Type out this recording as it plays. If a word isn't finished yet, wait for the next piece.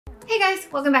Hey guys,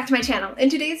 welcome back to my channel. In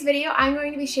today's video, I'm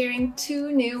going to be sharing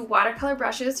two new watercolor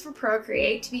brushes for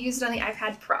Procreate to be used on the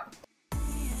iPad Pro.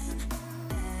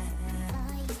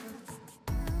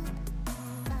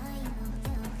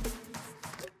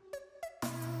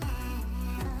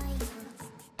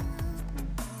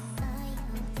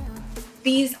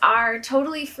 These are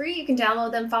totally free. You can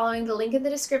download them following the link in the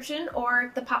description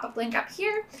or the pop-up link up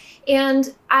here.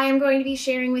 And I am going to be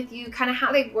sharing with you kind of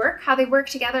how they work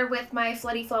together with my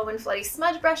Floody Flow and Floody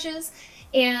Smudge brushes.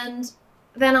 And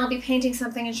then I'll be painting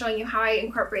something and showing you how I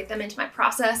incorporate them into my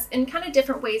process in kind of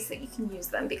different ways that you can use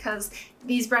them, because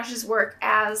these brushes work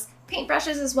as paint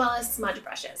brushes as well as smudge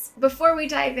brushes. Before we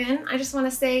dive in, I just want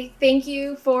to say thank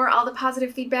you for all the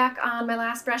positive feedback on my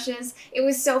last brushes. It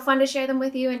was so fun to share them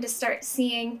with you and to start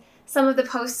seeing some of the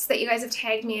posts that you guys have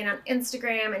tagged me in on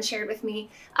Instagram and shared with me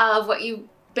of what you've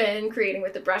been creating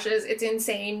with the brushes. It's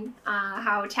insane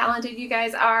how talented you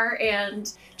guys are,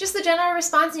 and just the general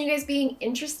response and you guys being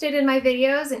interested in my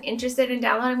videos and interested in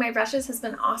downloading my brushes has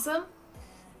been awesome.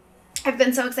 I've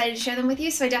been so excited to share them with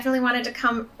you, so I definitely wanted to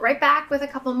come right back with a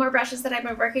couple more brushes that I've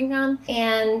been working on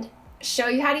and show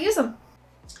you how to use them.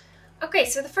 Okay,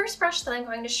 so the first brush that I'm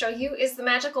going to show you is the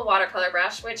Magical Watercolor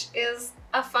brush, which is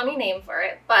a funny name for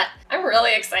it, but I'm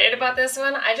really excited about this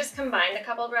one. I just combined a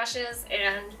couple brushes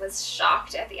and was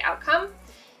shocked at the outcome.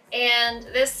 And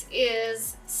this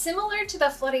is similar to the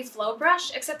Floody Flow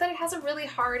brush, except that it has a really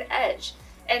hard edge.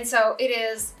 And so it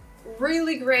is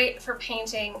really great for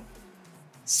painting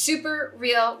super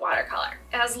real watercolor.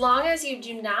 As long as you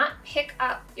do not pick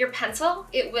up your pencil,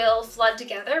 it will flood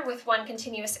together with one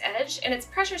continuous edge, and it's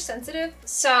pressure sensitive,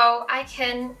 so I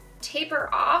can taper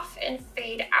off and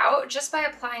fade out just by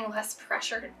applying less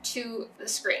pressure to the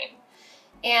screen.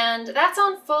 And that's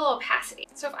on full opacity.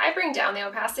 So if I bring down the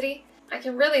opacity, I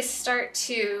can really start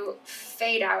to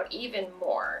fade out even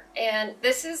more. And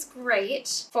this is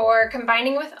great for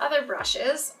combining with other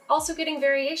brushes, also getting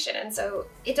variation. And so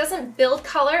it doesn't build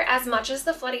color as much as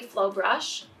the Floody Flow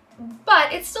brush,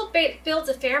 but it still builds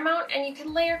a fair amount, and you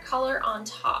can layer color on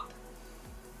top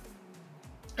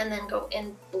and then go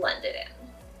and blend it in.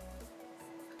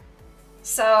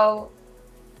 So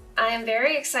I am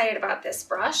very excited about this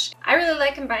brush. I really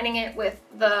like combining it with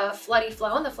the Floody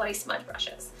Flow and the Floody Smudge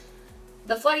brushes.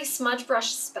 The Floody Smudge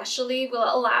brush especially will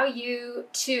allow you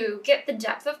to get the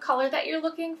depth of color that you're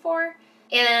looking for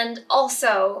and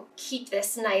also keep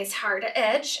this nice hard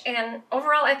edge. And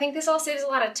overall, I think this all saves a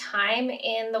lot of time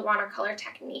in the watercolor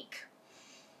technique.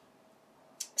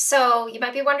 So you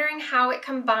might be wondering how it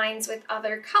combines with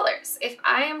other colors. If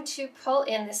I am to pull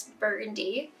in this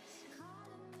burgundy,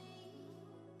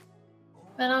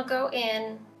 then I'll go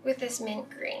in with this mint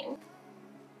green.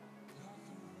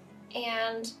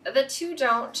 And the two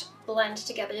don't blend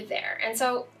together there. And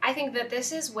so I think that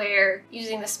this is where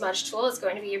using the smudge tool is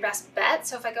going to be your best bet.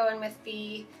 So if I go in with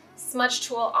the smudge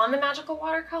tool on the Magical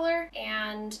Watercolor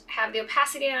and have the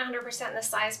opacity at 100% and the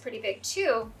size pretty big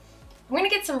too, I'm going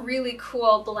to get some really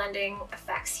cool blending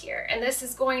effects here. And this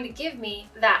is going to give me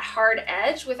that hard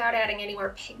edge without adding any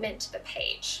more pigment to the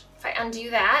page. If I undo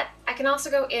that, I can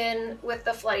also go in with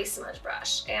the Floody Smudge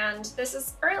brush. And this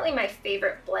is currently my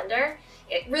favorite blender.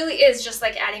 It really is just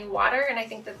like adding water, and I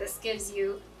think that this gives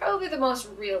you probably the most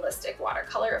realistic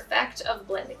watercolor effect of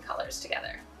blending colors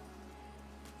together.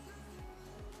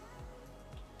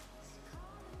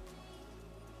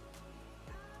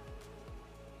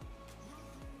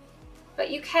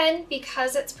 But you can,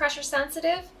 because it's pressure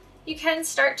sensitive, you can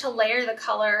start to layer the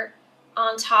color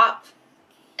on top,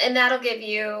 and that'll give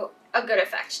you a good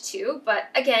effect too. But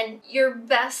again, your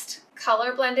best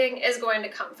color blending is going to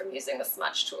come from using the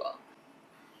smudge tool.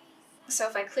 So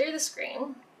if I clear the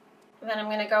screen, then I'm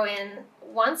going to go in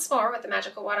once more with the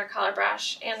Magical Watercolor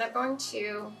brush, and I'm going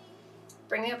to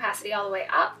bring the opacity all the way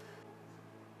up,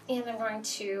 and I'm going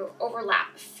to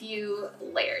overlap a few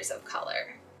layers of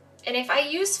color. And if I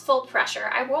use full pressure,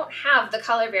 I won't have the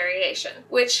color variation,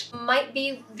 which might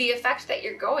be the effect that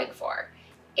you're going for.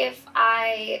 If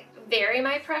I vary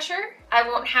my pressure, I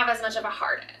won't have as much of a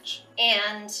hard edge,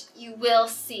 and you will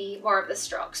see more of the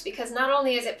strokes, because not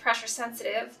only is it pressure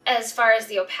sensitive as far as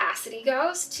the opacity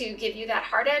goes to give you that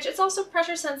hard edge, it's also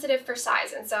pressure sensitive for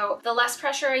size. And so the less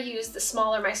pressure I use, the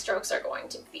smaller my strokes are going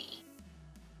to be.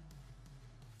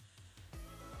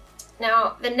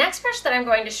 Now, the next brush that I'm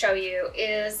going to show you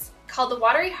is called the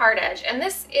Watery Hard Edge, and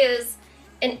this is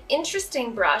an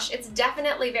interesting brush. It's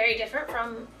definitely very different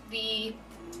from the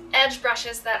edge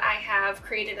brushes that I have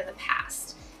created in the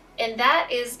past. And that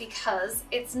is because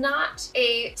it's not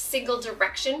a single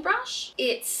direction brush.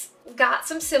 It's got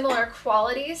some similar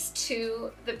qualities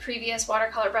to the previous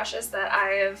watercolor brushes that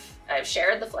I've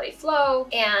shared, the Floody Flow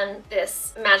and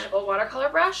this magical watercolor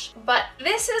brush. But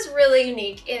this is really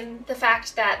unique in the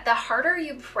fact that the harder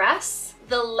you press,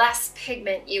 the less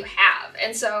pigment you have.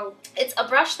 And so it's a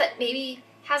brush that maybe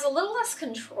has a little less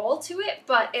control to it,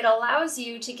 but it allows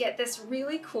you to get this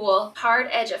really cool hard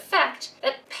edge effect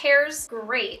that pairs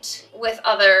great with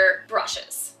other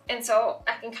brushes. And so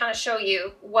I can kind of show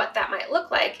you what that might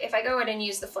look like if I go in and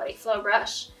use the Floody Flow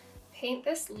brush, paint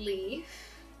this leaf,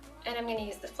 and I'm going to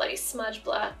use the Floody Smudge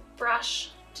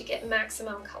brush to get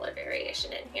maximum color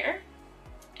variation in here.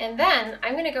 And then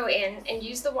I'm going to go in and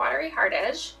use the watery hard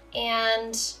edge,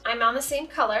 and I'm on the same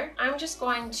color. I'm just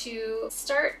going to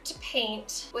start to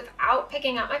paint without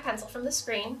picking up my pencil from the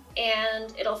screen,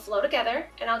 and it'll flow together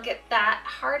and I'll get that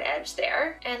hard edge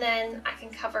there. And then I can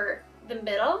cover the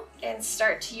middle and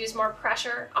start to use more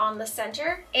pressure on the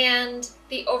center, and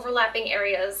the overlapping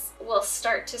areas will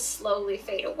start to slowly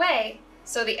fade away.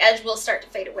 So the edge will start to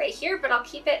fade away here, but I'll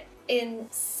keep it in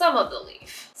some of the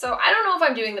leaf. So I don't know if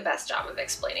I'm doing the best job of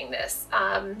explaining this,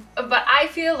 but I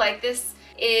feel like this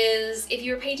is if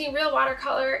you were painting real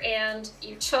watercolor and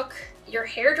you took your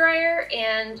hairdryer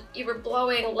and you were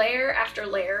blowing layer after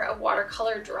layer of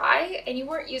watercolor dry and you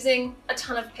weren't using a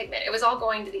ton of pigment. It was all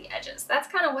going to the edges.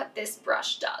 That's kind of what this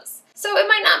brush does. So it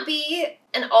might not be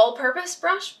an all-purpose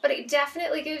brush, but it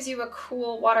definitely gives you a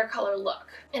cool watercolor look.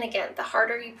 And again, the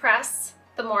harder you press,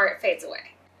 the more it fades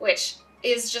away, which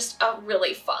is just a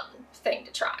really fun thing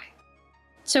to try.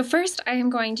 So first I am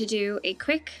going to do a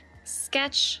quick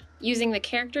sketch using the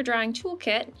character drawing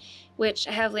toolkit, which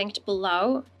I have linked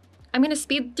below. I'm going to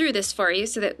speed through this for you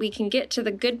so that we can get to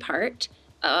the good part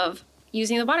of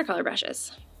using the watercolor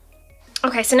brushes.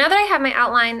 Okay, so now that I have my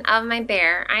outline of my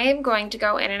bear, I am going to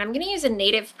go in and I'm going to use a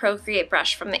native Procreate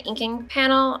brush from the inking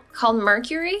panel called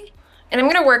Mercury. And I'm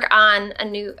going to work on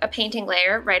a painting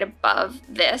layer right above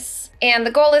this. And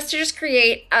the goal is to just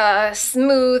create a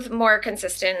smooth, more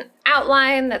consistent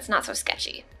outline that's not so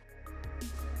sketchy.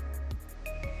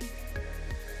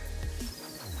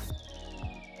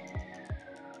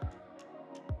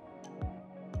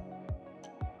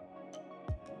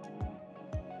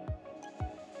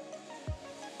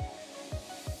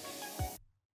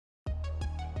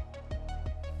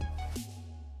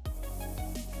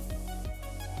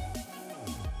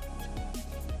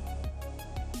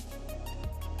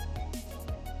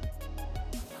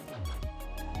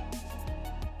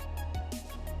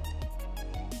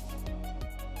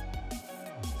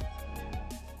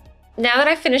 Now that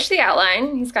I've finished the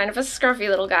outline, he's kind of a scruffy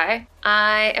little guy,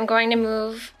 I am going to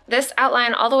move this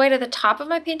outline all the way to the top of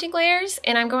my painting layers,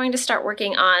 and I'm going to start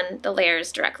working on the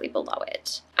layers directly below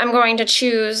it. I'm going to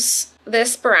choose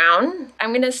this brown. I'm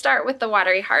going to start with the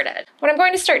watery hard edge. What I'm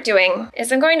going to start doing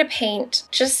is I'm going to paint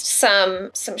just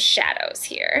some shadows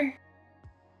here.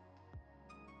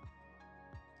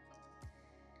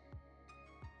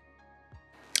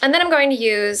 And then I'm going to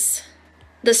use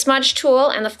the smudge tool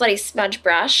and the Floody Smudge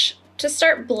brush to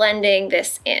start blending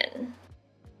this in.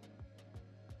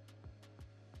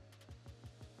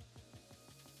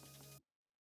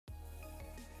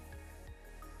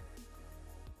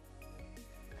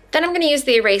 Then I'm going to use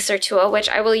the eraser tool, which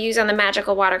I will use on the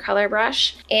magical watercolor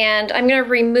brush, and I'm going to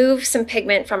remove some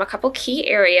pigment from a couple key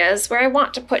areas where I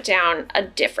want to put down a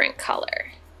different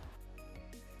color.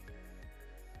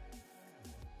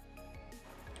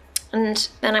 And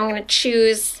then I'm going to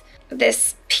choose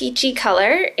this peachy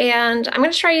color, and I'm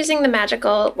going to try using the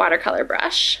magical watercolor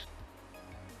brush.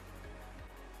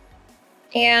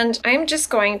 And I'm just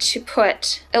going to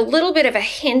put a little bit of a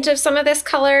hint of some of this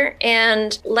color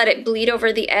and let it bleed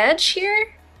over the edge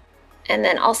here, and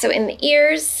then also in the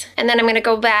ears. And then I'm going to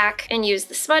go back and use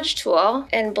the smudge tool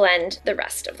and blend the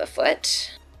rest of the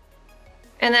foot.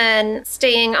 And then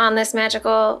staying on this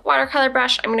magical watercolor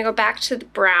brush, I'm gonna go back to the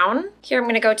brown. Here I'm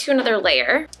gonna go to another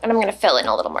layer, and I'm gonna fill in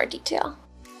a little more detail.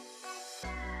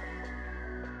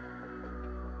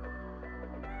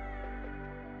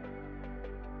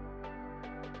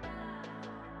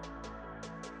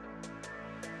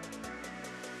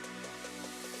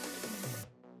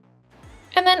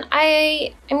 And then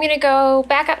I'm gonna go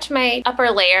back up to my upper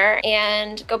layer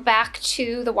and go back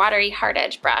to the watery hard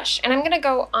edge brush. And I'm gonna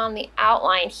go on the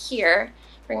outline here,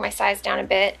 bring my size down a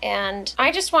bit, and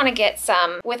I just wanna get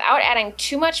some, without adding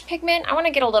too much pigment, I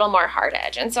wanna get a little more hard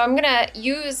edge. And so I'm gonna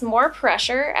use more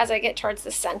pressure as I get towards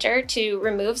the center to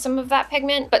remove some of that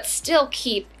pigment, but still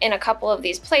keep in a couple of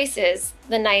these places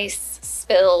the nice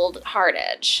spilled hard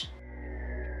edge.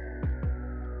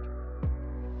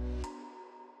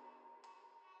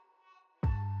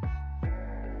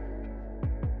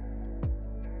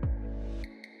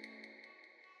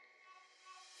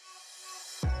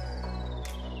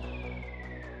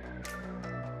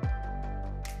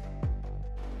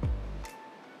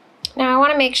 Now I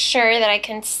want to make sure that I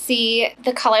can see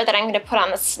the color that I'm going to put on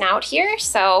the snout here.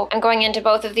 So I'm going into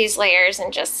both of these layers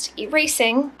and just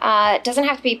erasing. It doesn't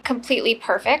have to be completely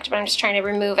perfect, but I'm just trying to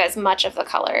remove as much of the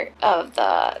color of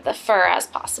the fur as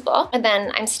possible. And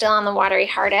then I'm still on the watery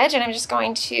hard edge, and I'm just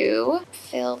going to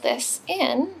fill this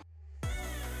in.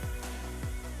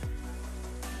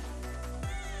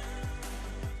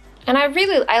 And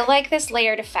I like this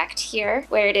layered effect here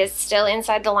where it is still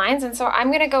inside the lines, and so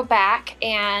I'm gonna go back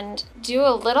and do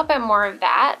a little bit more of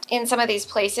that in some of these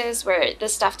places where the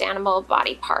stuffed animal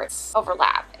body parts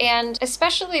overlap. And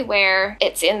especially where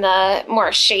it's in the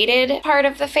more shaded part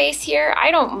of the face here,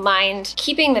 I don't mind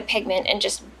keeping the pigment and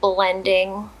just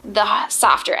blending the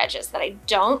softer edges that I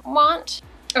don't want.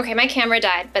 Okay, my camera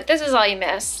died, but this is all you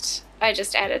missed. I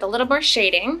just added a little more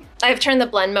shading. I've turned the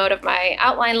blend mode of my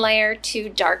outline layer to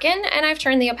darken, and I've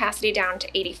turned the opacity down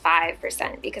to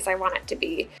 85% because I want it to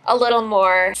be a little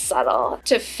more subtle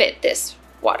to fit this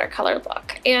watercolor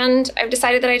look. And I've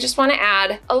decided that I just want to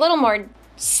add a little more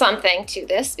something to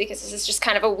this because this is just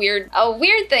kind of a weird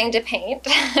thing to paint.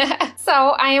 So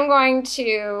I am going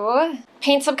to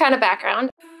paint some kind of background.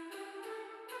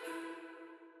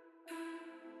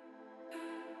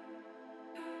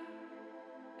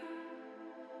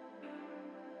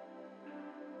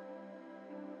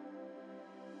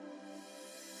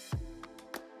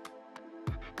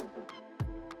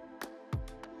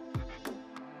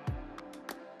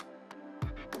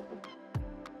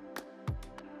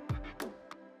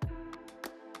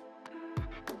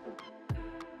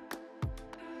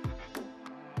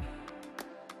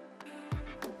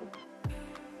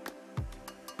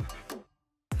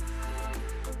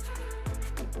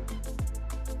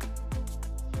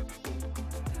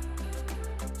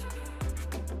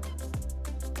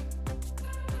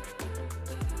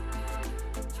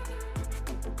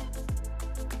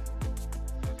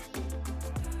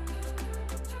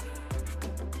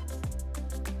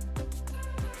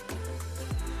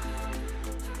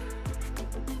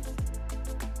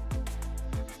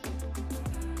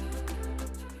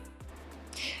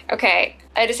 Okay,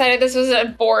 I decided this was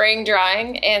a boring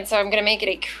drawing, and so I'm gonna make it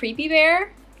a creepy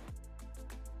bear.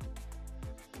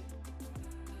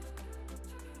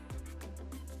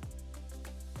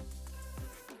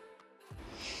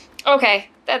 Okay,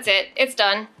 that's it. It's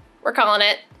done. We're calling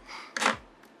it.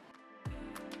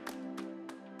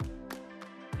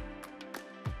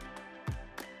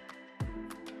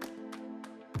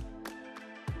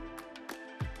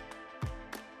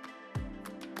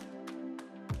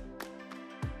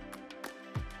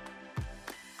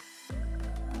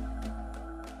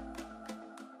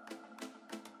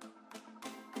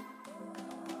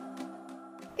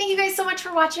 Thank you guys so much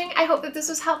for watching. I hope that this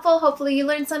was helpful. Hopefully you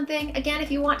learned something. Again, if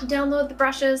you want to download the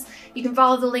brushes, you can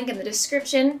follow the link in the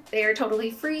description. They are totally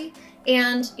free,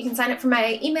 and you can sign up for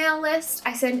my email list.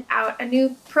 I send out a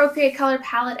new Procreate color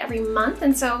palette every month,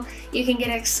 and so you can get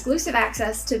exclusive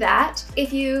access to that.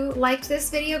 If you liked this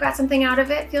video, got something out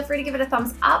of it, feel free to give it a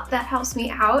thumbs up. That helps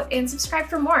me out, and subscribe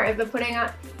for more. I've been putting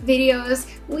out videos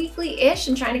weekly-ish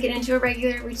and trying to get into a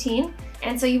regular routine,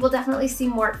 and so you will definitely see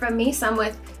more from me, some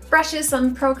with brushes,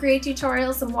 some Procreate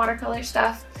tutorials, some watercolor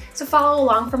stuff. So follow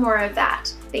along for more of that.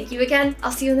 Thank you again.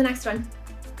 I'll see you in the next one.